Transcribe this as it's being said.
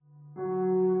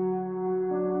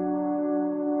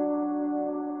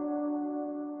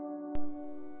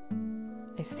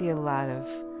I see a lot of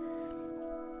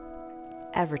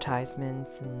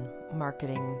advertisements and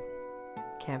marketing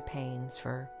campaigns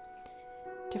for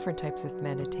different types of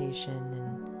meditation,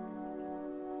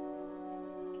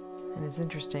 and it's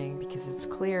interesting because it's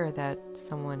clear that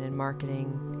someone in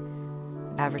marketing,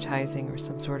 advertising, or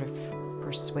some sort of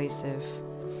persuasive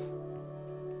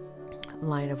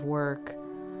line of work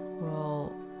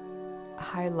will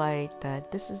highlight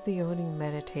that this is the only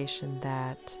meditation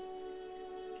that,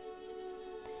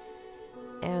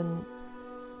 and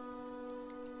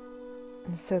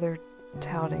so they're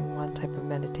touting one type of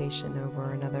meditation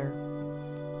over another,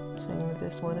 saying that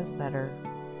this one is better.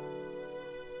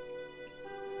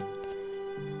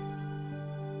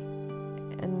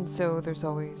 And so there's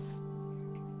always,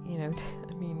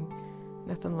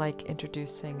 nothing like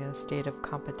introducing a state of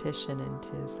competition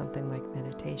into something like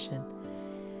meditation.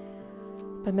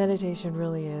 But meditation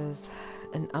really is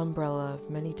an umbrella of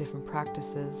many different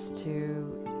practices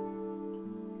to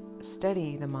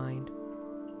steady the mind,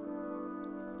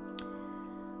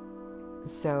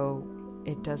 so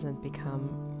it doesn't become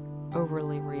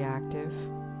overly reactive,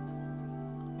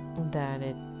 that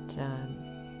it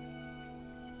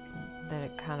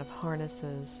kind of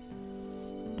harnesses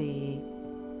the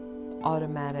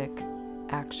automatic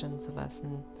actions of us.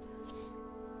 And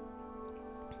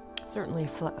certainly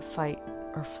fight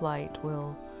or flight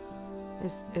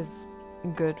is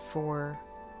good for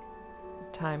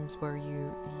times where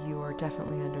you are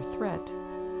definitely under threat,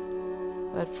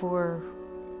 but for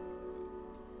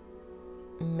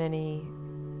many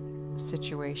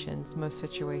situations, most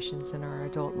situations in our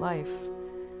adult life,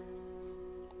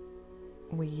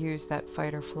 we use that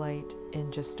fight or flight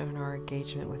in our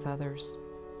engagement with others.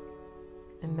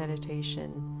 And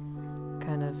meditation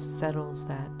kind of settles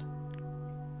that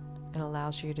and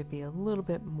allows you to be a little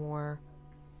bit more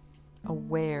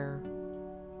aware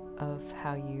of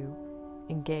how you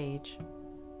engage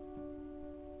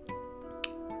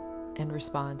and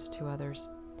respond to others.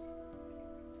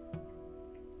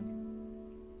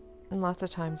 And lots of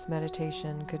times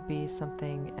meditation could be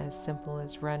something as simple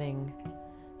as running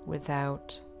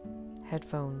without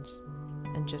headphones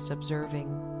and just observing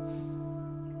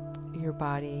your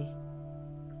body,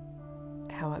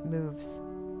 how it moves,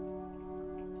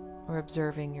 or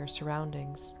observing your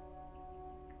surroundings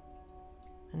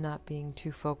and not being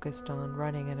too focused on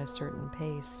running at a certain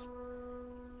pace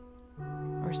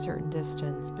or a certain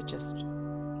distance, but just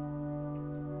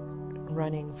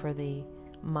running for the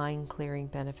mind-clearing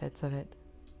benefits of it,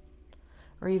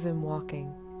 or even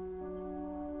walking.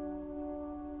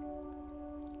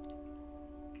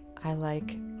 I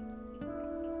like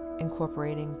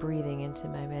incorporating breathing into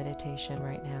my meditation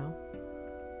right now.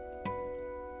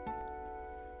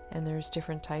 And there's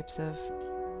different types of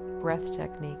breath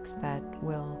techniques that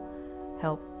will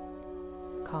help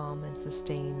calm and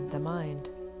sustain the mind.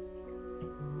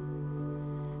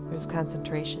 There's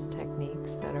concentration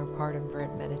techniques that are part of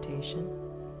meditation.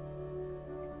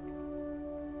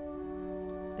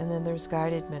 And then there's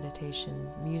guided meditation,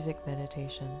 music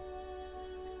meditation.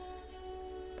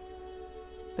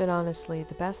 But honestly,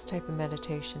 the best type of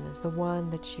meditation is the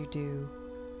one that you do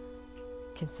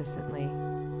consistently.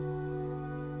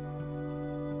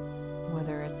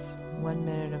 Whether it's 1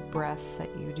 minute of breath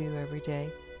that you do every day,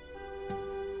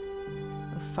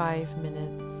 or 5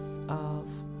 minutes of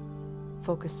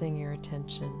focusing your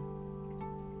attention,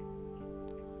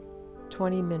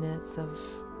 20 minutes of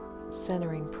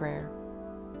centering prayer,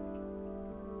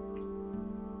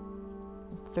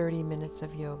 30 minutes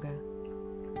of yoga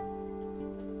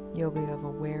of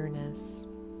awareness,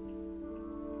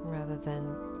 rather than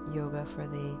yoga for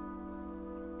the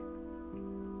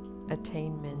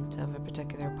attainment of a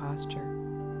particular posture.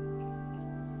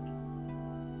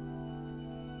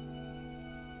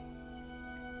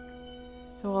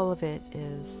 So all of it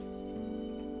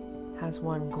has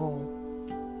one goal,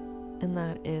 and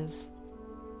that is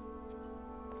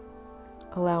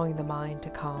allowing the mind to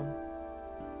calm.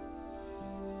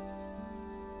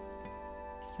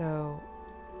 So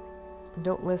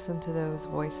don't listen to those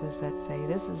voices that say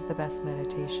this is the best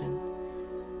meditation.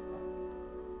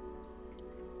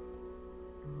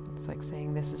 It's like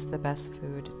saying this is the best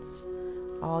food. It's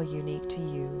all unique to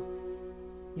you,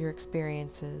 your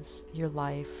experiences, your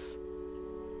life.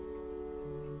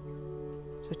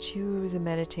 So choose a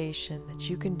meditation that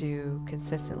you can do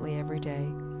consistently every day,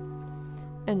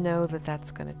 and know that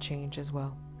that's going to change as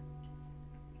well.